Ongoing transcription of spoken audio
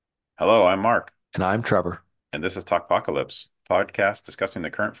Hello, I'm Marc, And I'm Trevor. and this is Talkpocalypse, podcast discussing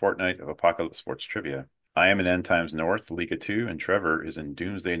the current fortnight of Apocalypse sports trivia. I am in End Times North, Liga 2, and Trevor is in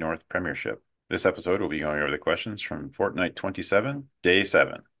Doomsday North Premiership. This episode will be going over the questions from Fortnight 27, Day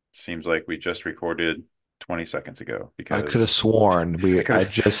 7. Seems like we just recorded 20 seconds ago I could have because sworn I we could I have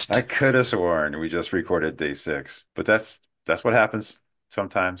I just could have sworn we just recorded Day 6. But that's what happens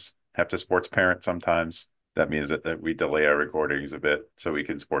sometimes. Have to sports parent sometimes. That means that we delay our recordings a bit so we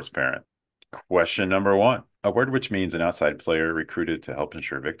can sports parent. Question number one. A word which means an outside player recruited to help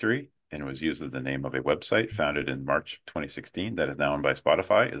ensure victory and was used as the name of a website founded in March 2016 that is now owned by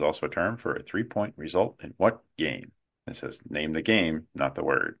Spotify is also a term for a 3-point result in what game? It says name the game, not the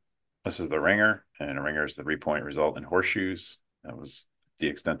word. This is the ringer, and a ringer is the 3-point result in horseshoes. That was the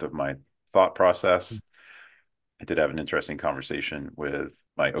extent of my thought process. I did have an interesting conversation with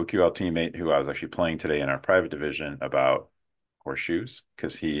my OQL teammate who I was actually playing today in our private division about horseshoes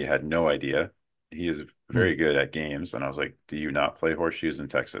because he had no idea. He is hmm. very good at games. And I was like, do you not play horseshoes in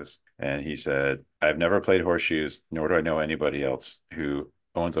Texas? And he said, I've never played horseshoes, nor do I know anybody else who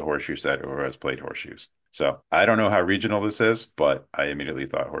owns a horseshoe set or has played horseshoes. So I don't know how regional this is, but I immediately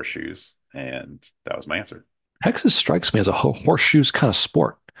thought horseshoes. And that was my answer. Texas strikes me as a horseshoes kind of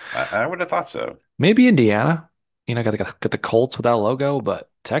sport. I would have thought so. Maybe Indiana, got the Colts without a logo, but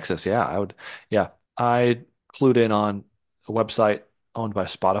Texas, yeah, I would. Yeah, I clued in on a website owned by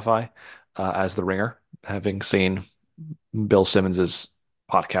Spotify as the Ringer, having seen Bill Simmons's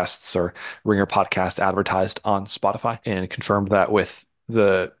podcasts or Ringer podcast advertised on Spotify, and confirmed that with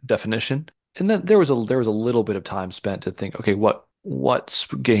the definition. And then there was a little bit of time spent to think, okay, what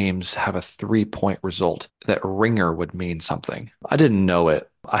games have a 3-point result that Ringer would mean something? I didn't know it.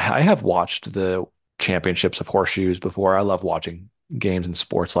 I have watched the championships of horseshoes before. I love watching games and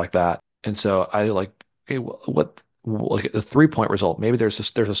sports like that, and so I like, okay, what like the 3-point result? Maybe there's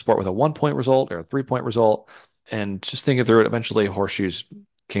a sport with a 1-point result or a 3-point result, and just thinking through it, eventually horseshoes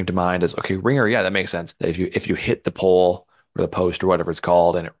came to mind as okay, ringer. Yeah, that makes sense. If you hit the pole or the post or whatever it's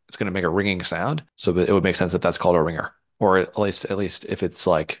called, and it's going to make a ringing sound, so it would make sense that that's called a ringer, or at least if it's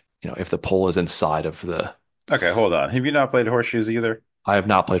like if the pole is inside of the. Okay, hold on. Have you not played horseshoes either? I have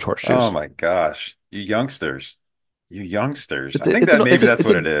not played Oh horseshoes. my gosh. You youngsters. You youngsters. It's I think it's that an maybe it's a, that's it's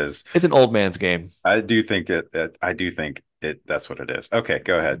what it an is. it's an old man's game. I do think it that's what it is. Okay,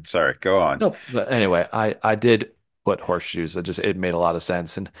 go ahead. Sorry, go on. No, but anyway, I did put horseshoes. It made a lot of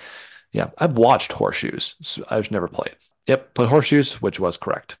sense, and yeah, I've watched horseshoes. So I've never played. Yep, put horseshoes, which was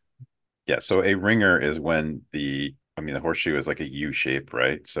correct. Yeah, so a ringer is when the horseshoe is like a U shape,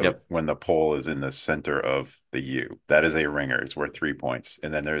 right? So Yep. when the pole is in the center of the U, that is a ringer. It's worth 3 points.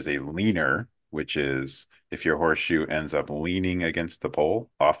 And then there's a leaner, which is if your horseshoe ends up leaning against the pole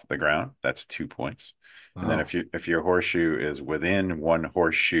off the ground, that's 2 points. And then Oh, if your horseshoe is within one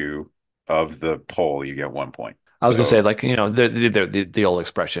horseshoe of the pole, you get 1 point. I was gonna say So like the old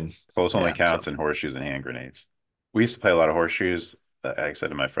expression. close only Yeah. counts So in horseshoes and hand grenades. We used to play a lot of horseshoes. Like I said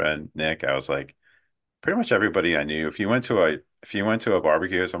to my friend Nick, I was like, pretty much everybody I knew. If you went to a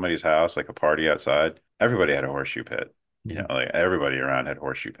barbecue at somebody's house, like a party outside, everybody had a horseshoe pit. You know, mhm. like everybody around had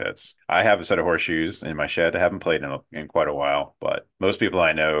horseshoe pits. I have a set of horseshoes in my shed. I haven't played in quite a while, but most people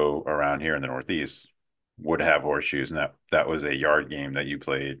I know around here in the Northeast would have horseshoes, and that was a yard game that you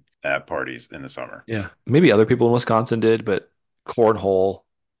played at parties in the summer. Yeah, maybe other people in Wisconsin did, but cornhole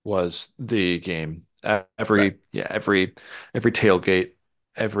was the game. Right. Every tailgate,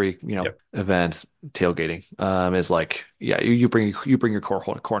 every Yep. event tailgating is like yeah, you bring your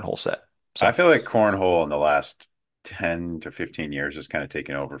cornhole set. I So feel like cornhole in the last 10 to 15 years has kind of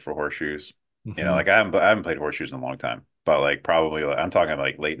taken over for horseshoes. You know, mhm. like I haven't played horseshoes in a long time, but like probably I'm talking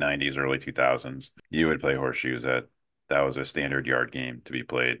like late 90s, early 2000s. You would play horseshoes that was a standard yard game to be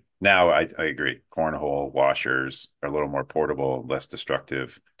played. Now I agree. Cornhole washers are a little more portable, less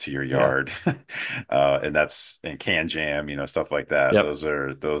destructive to your Yeah, yard. And can jam, stuff like that. yep. Those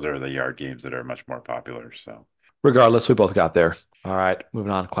are the yard games that are much more popular. So Regardless, we both got there. All right,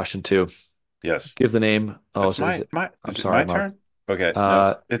 moving on. Question two. yes. Give the name. Oh, It's so is my it? my I'm is it my sorry, Mark. turn? Okay, no.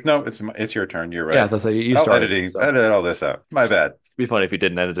 Uh, It's your turn. You're yeah, right. that's like you I'll started. So edit all this out. My bad. it'd be funny if you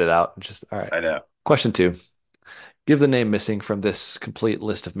didn't edit it out. Just all right. I know. Question two. Give the name missing from this complete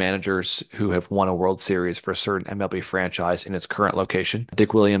list of managers who have won a World Series for a certain MLB franchise in its current location.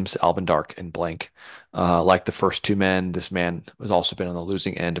 Dick Williams, Alvin Dark, and blank. Like the first two men, this man has also been on the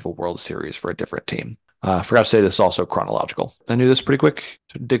losing end of a World Series for a different team. I forgot to say this is also chronological. I knew this pretty quick.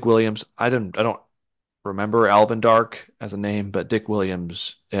 So Dick Williams. I don't remember Alvin Dark as a name, but Dick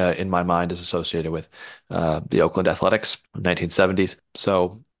Williams in my mind is associated with the Oakland Athletics, 1970s.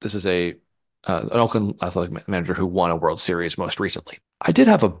 So this is an Oakland Athletic manager who won a World Series most recently. I did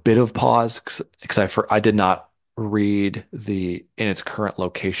have a bit of pause because I did not read the in its current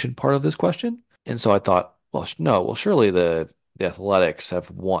location part of this question, and so I thought, well, no, well, surely the Athletics have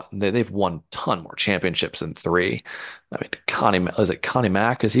won. They've won a ton more championships than three. I mean, is it Connie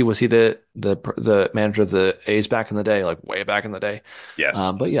Mack? Was he the manager of the A's back in the day, like way back in the day? Yes.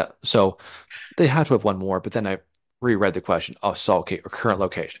 But yeah, so they had to have won more. But then I reread the question. Oh, so okay, current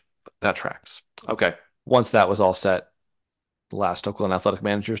location. That tracks. Okay. Once that was all set, the last Oakland Athletic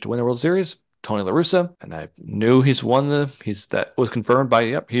managers to win the World Series, Tony LaRussa, and I knew he's that was confirmed by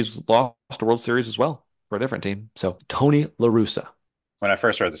yep, he's lost a World Series as well for a different team. So Tony LaRussa. When I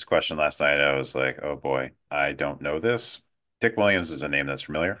first read this question last night, I was like, oh boy, I don't know this. Dick Williams is a name that's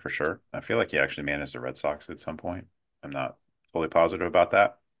familiar for sure. I feel like he actually managed the Red Sox at some point. I'm not fully positive about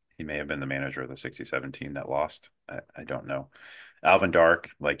that. He may have been the manager of the 67 team that lost. I don't know. Alvin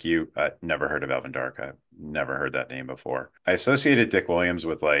Dark, like you, I never heard of Alvin Dark. I've never heard that name before. I associated Dick Williams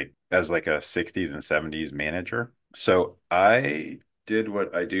with like as like a 60s and 70s manager. So I did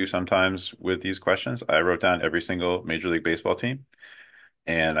what I do sometimes with these questions. I wrote down every single Major League Baseball team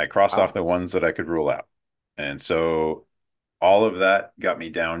and I crossed off Wow. the ones that I could rule out. And so all of that got me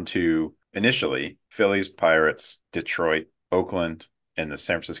down to initially Phillies, Pirates, Detroit, Oakland, and the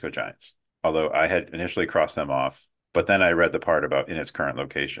San Francisco Giants. Although I had initially crossed them off, but then I read the part about in its current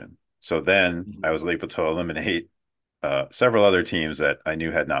location. So then I Mhm. was able to eliminate several other teams that I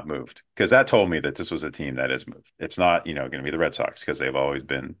knew had not moved because that told me that this was a team that has moved. It's not, going to be the Red Sox because they've always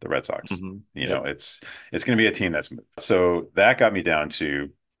been the Red Sox. Yep. It's going to be a team that's moved. So that got me down to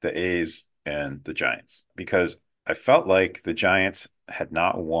the A's and the Giants because I felt like the Giants had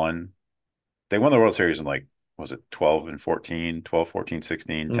not won. They won the World Series in like was it 12 and 14, 12, 14,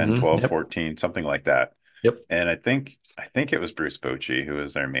 16, 10, 12, Yep. 14, something like that. Yep. And I think it was Bruce Bochy who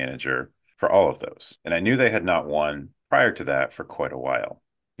was their manager for all of those. And I knew they had not won prior to that for quite a while.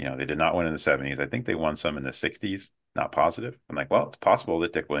 They did not win in the 70s. I think they won some in the 60s, not positive. I'm like, well, it's possible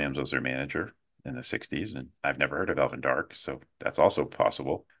that Dick Williams was their manager in the 60s. And I've never heard of Alvin Dark. So that's also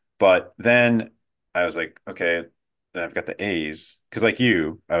possible. But then I was like, okay, then I've got the A's. Because like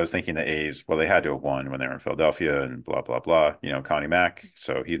you, I was thinking the A's, well, they had to have won when they were in Philadelphia and blah, blah, blah. Connie Mack.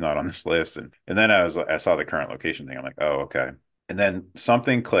 So he's not on this list. And then I saw the current location thing. I'm like, oh, okay. And then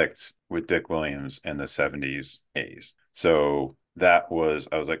something clicked with Dick Williams and the 70s A's. So I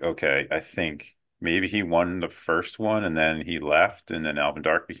was like, okay, I think maybe he won the first one and then he left and then Alvin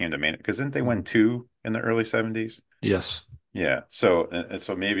Dark became the main because didn't they win Mhm. two in the early 70s? Yes. Yeah. So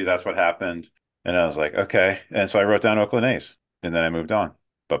maybe that's what happened. And I was like, okay. And so I wrote down Oakland A's and then I moved on.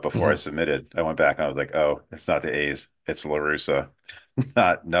 But before I Mhm. submitted, I went back and I was like, oh, it's not the A's, it's LaRussa.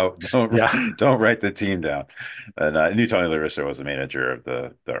 Not no, don't Yeah. don't write the team down. And I knew Tony LaRussa was the manager of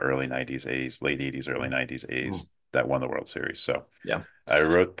the early 90s A's, late 80s, early 90s Mhm. A's that won the World Series. So Yeah.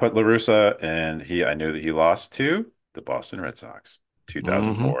 put LaRussa and I knew that he lost to the Boston Red Sox, hmm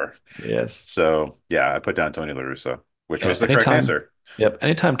 2004. Yes. So yeah, I put down Tony LaRussa, which was the correct Anytime, answer. yep.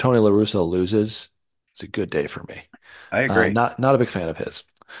 Anytime Tony LaRussa loses, it's a good day for me. I agree. Not a big fan of his.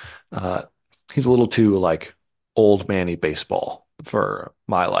 Uh, he's a little too like old manny baseball for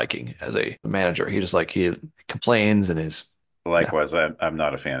my liking as a manager. He complains and is yeah. Likewise, I'm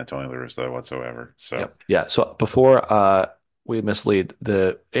not a fan of Tony LaRussa whatsoever. So, Yep. Yeah. So before we mislead,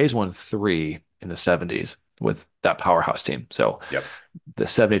 the A's won three in the 70s with that powerhouse team. So yep. the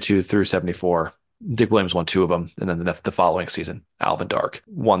 72 through 74, Dick Williams won two of them. And then the following season, Alvin Dark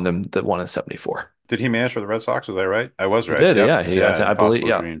won them the one in 74. Did he manage for the Red Sox? Was that right? I was He right. did, Yep. yeah. Yeah. I believe, Impossible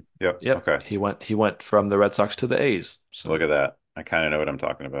yeah. dream. Yep. Yep. Okay. He went from the Red Sox to the A's. So Look at that. I kind of know what I'm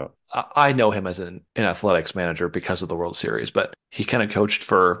talking about. I know him as an athletics manager because of the World Series, but he kind of coached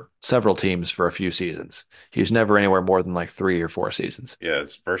for several teams for a few seasons. He was never anywhere more than like 3 or 4 seasons. Yeah,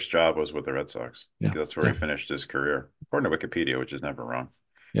 his first job was with the Red Sox. Yeah. That's where he Yeah. finished his career, according to Wikipedia, which is never wrong.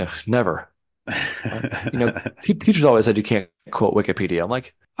 Yeah. Never. Teachers always said you can't quote Wikipedia. I'm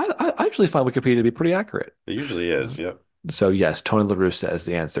like, I actually find Wikipedia to be pretty accurate. It usually Uh, is. Yep. so yes, Tony LaRussa is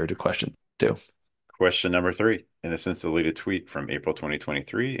the answer to question two. Question number three. In a since deleted tweet from April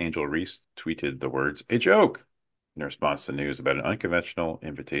 2023, Angel Reese tweeted the words, a joke, in response to news about an unconventional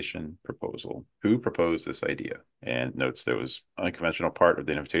invitation proposal. Who proposed this idea? And notes there was unconventional part of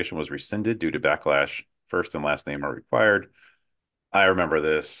the invitation was rescinded due to backlash. First and last name are required. I remember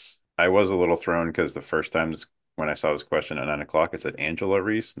this. I was a little thrown because the first times when I saw this question at 9 o'clock, it said Angela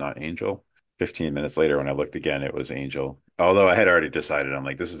Reese, not Angel. 15 minutes later, when I looked again, it was Angel. Although I had already decided, I'm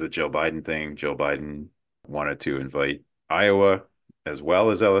like, this is a Joe Biden thing. Joe Biden wanted to invite Iowa as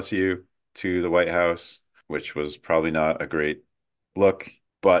well as LSU to the White House, which was probably not a great look,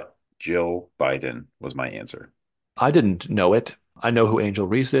 but Jill Biden was my answer. I didn't know it. I know who Angel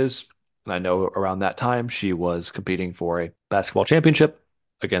Reese is, and I know around that time she was competing for a basketball championship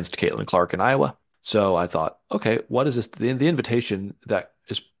against Caitlin Clark in Iowa. So I thought, okay, what is this? The invitation that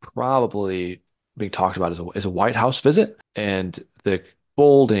is probably being talked about is a White House visit, and the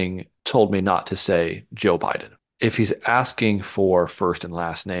bolding told me not to say Joe Biden. If he's asking for first and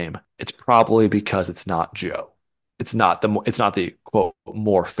last name, it's probably because it's not Joe. It's not the quote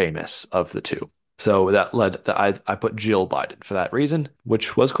more famous of the two. So that led that I put Jill Biden for that reason,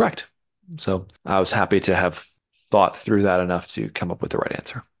 which was correct. So I was happy to have thought through that enough to come up with the right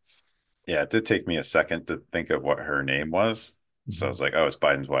answer. Yeah, it did take me a second to think of what her name was. So I Mhm. was like, oh, it's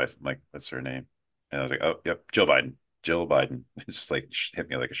Biden's wife. I'm like, what's her name? And I was like, oh, yep, Jill Biden. Jill Biden. It just like hit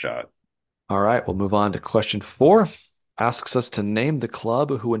me like a shot. All right, we'll move on to question four. Asks us to name the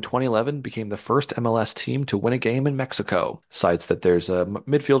club who in 2011 became the first MLS team to win a game in Mexico. Cites that there's a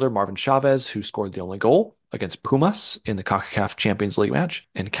midfielder, Marvin Chavez, who scored the only goal against Pumas in the CONCACAF Champions League match,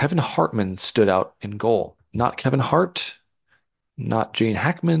 and Kevin Hartman stood out in goal. Not Kevin Hart, not Gene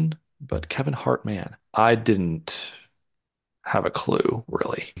Hackman, but Kevin Hartman. I didn't have a clue,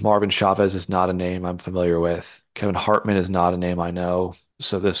 really. Marvin Chavez is not a name I'm familiar with. Kevin Hartman is not a name I know.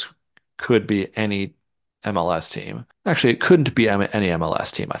 So this could be any MLS team. Actually, it couldn't be any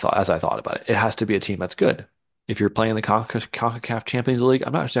MLS team, I thought, as I thought about it. It has to be a team that's good. If you're playing the CONCACAF Champions League,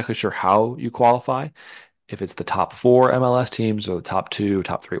 I'm not exactly sure how you qualify, if it's the top four MLS teams or the top two,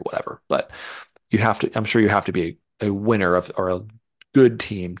 top three, whatever. But I'm sure you have to be a winner of or a good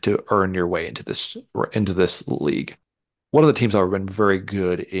team to earn your way into this league. One of the teams that have been very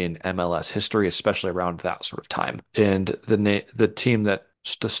good in MLS history, especially around that sort of time. And the team that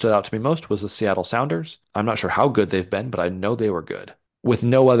stood out to me most was the Seattle Sounders. I'm not sure how good they've been, but I know they were good. With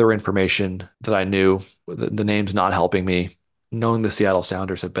no other information that I knew, the name's not helping me. Knowing the Seattle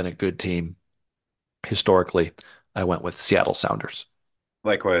Sounders have been a good team historically, I went with Seattle Sounders.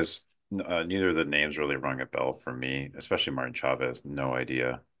 Likewise, neither of the names really rung a bell for me, especially Martin Chavez. No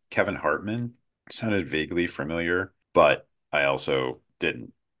idea. Kevin Hartman sounded vaguely familiar, but I also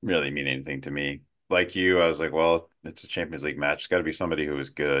didn't really mean anything to me. Like you, I was like, well, it's a Champions League match. It's got to be somebody who was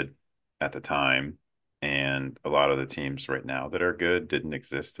good at the time. And a lot of the teams right now that are good didn't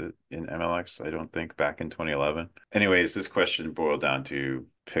exist in MLX, I don't think, back in 2011. Anyways, this question boiled down to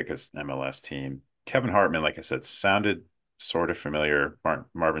pick an MLS team. Kevin Hartman, like I said, sounded sort of familiar.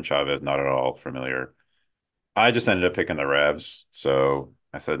 Marvin Chavez, not at all familiar. I just ended up picking the Revs, so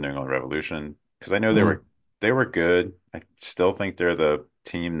I said New England Revolution because I know Mm, they were good. I still think they're the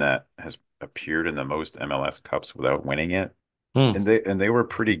team that has appeared in the most MLS Cups without winning it, mm, and they were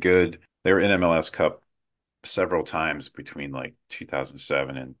pretty good. They were in MLS Cup several times between like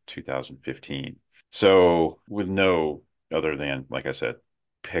 2007 and 2015. So with no other than, like I said,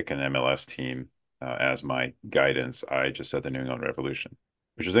 pick an MLS team as my guidance, I just said the New England Revolution,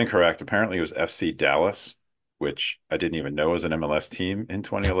 which was incorrect. Apparently, it was FC Dallas, which I didn't even know was an MLS team in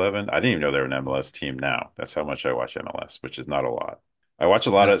 2011. I didn't even know they were an MLS team now. That's how much I watch MLS, which is not a lot. I watch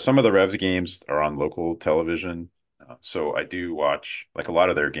a lot yeah. of some of the Revs games are on local television. So I do watch like a lot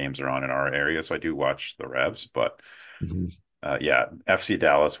of their games are on in our area. So I do watch the Revs, but Mhm. yeah, FC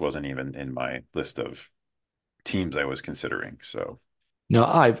Dallas wasn't even in my list of teams I was considering. So No,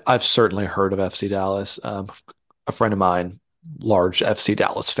 I've certainly heard of FC Dallas. A friend of mine, large FC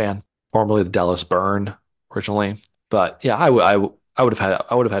Dallas fan, formerly the Dallas Burn originally. But yeah, I would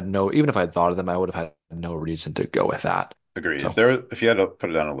have had no even if I had thought of them, I would have had no reason to go with that. agreed. So If you had to put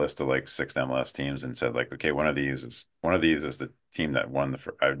it on a list of like six MLS teams and said like, okay, one of these is the team that won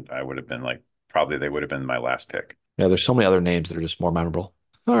I would have been like probably they would have been my last pick. yeah, there's so many other names that are just more memorable.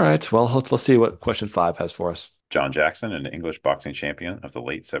 All right, well let's see what question five has for us. John Jackson, an English boxing champion of the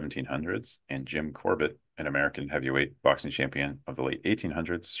late 1700s, and Jim Corbett, an American heavyweight boxing champion of the late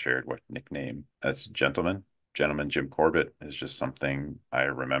 1800s, shared what nickname? That's gentleman. Gentleman Jim Corbett is just something I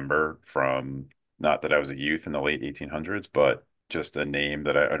remember from not that I was a youth in the late 1800s, but just a name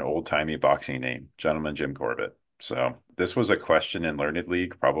an old timey boxing name, Gentleman Jim Corbett. So this was a question in Learned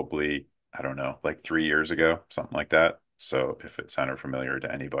League, probably, I don't know, like 3 years ago, something like that. So if it sounded familiar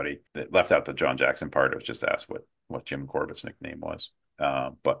to anybody, that left out the John Jackson part. It was just asked what Jim Corbett's nickname was.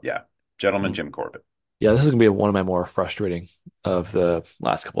 But yeah, Gentleman Hmm. Jim Corbett. Yeah, this is gonna be one of my more frustrating of the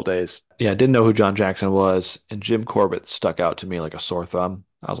last couple of days. Yeah, I didn't know who John Jackson was, and Jim Corbett stuck out to me like a sore thumb.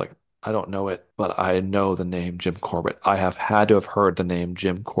 I was like, I don't know it, but I know the name Jim Corbett. I have had to have heard the name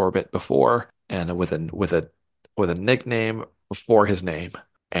Jim Corbett before, and with a nickname before his name,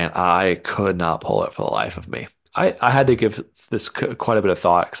 and I could not pull it for the life of me. I had to give this quite a bit of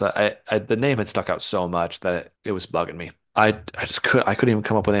thought because the name had stuck out so much that it was bugging me. I couldn't even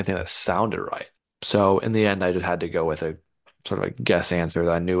come up with anything that sounded right. So in the end, I just had to go with a sort of a guess answer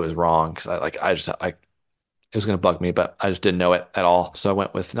that I knew was wrong because I it was going to bug me, but I just didn't know it at all. So I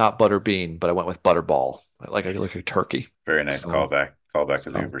went with not butter bean, but I went with butterball, like a turkey. Very nice So callback. Callback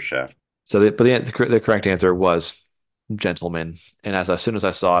to the so Uber chef. the correct answer was gentleman. And as soon as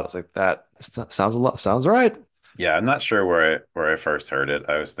I saw it, I was like, that sounds a lot sounds right. Yeah, I'm not sure where I first heard it.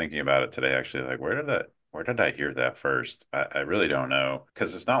 I was thinking about it today actually. Like where did I hear that first? I really don't know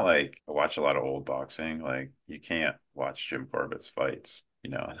because it's not like I watch a lot of old boxing. Like you can't watch Jim Corbett's fights.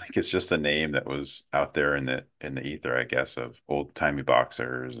 Like it's just a name that was out there in the ether, I guess, of old timey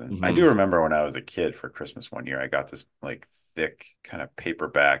boxers. And I Hmm. do remember when I was a kid for Christmas one year, I got this like thick kind of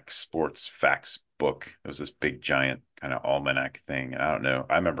paperback sports facts book. It was this big giant kind of almanac thing. And I don't know.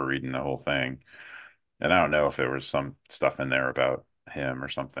 I remember reading the whole thing. And I don't know if there was some stuff in there about him or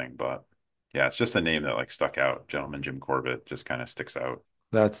something, but yeah, it's just a name that like stuck out. Gentleman Jim Corbett just kind of sticks out.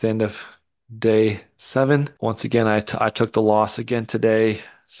 That's the end of day 7. Once again, I took the loss again today,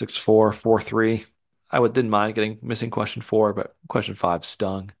 6-4, 4-3. Didn't mind getting missing question 4, but question 5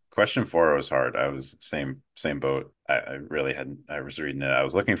 stung. Question four was hard. I was same boat. I really hadn't. I was reading it. I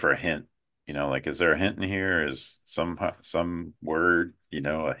was looking for a hint. Like is there a hint in here? Is some word?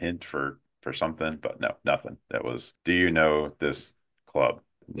 A hint for something? But no, nothing. That was. Do you know this club?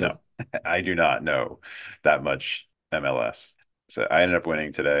 Yep. No, I do not know that much MLS. So I ended up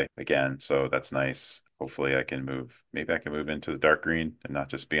winning today again. So that's nice. Hopefully I can move. Maybe I can move into the dark green and not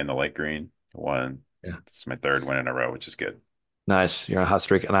just be in the light green. One. Yeah. It's my third win in a row, which is good. Nice. You're on a hot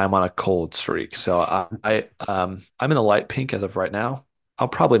streak, and I'm on a cold streak. So I'm in the light pink as of right now. I'll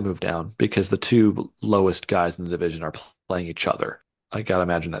probably move down because the two lowest guys in the division are playing each other. I gotta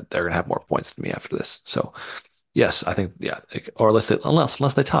imagine that they're gonna have more points than me after this. So yes, I think yeah, or unless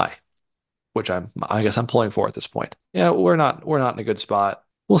they tie, which I guess I'm pulling for at this point. Yeah, we're not in a good spot.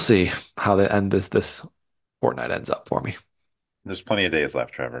 We'll see how the end this fortnight ends up for me. There's plenty of days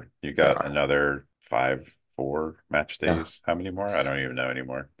left, Trevor. You There got are. another 5, 4 match Yeah. days. How many more? I don't even know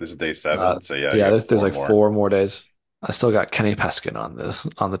anymore. This is day 7. So yeah, you Yeah, got there's four like more. 4 more days. I still got Kenny Peskin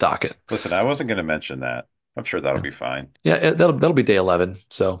on the docket. Listen, I wasn't going to mention that. I'm sure that'll Yeah, be fine. yeah, that'll be day 11.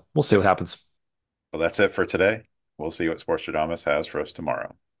 So we'll see what happens. Well, that's it for today. We'll see what Sports Stradamus has for us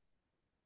tomorrow.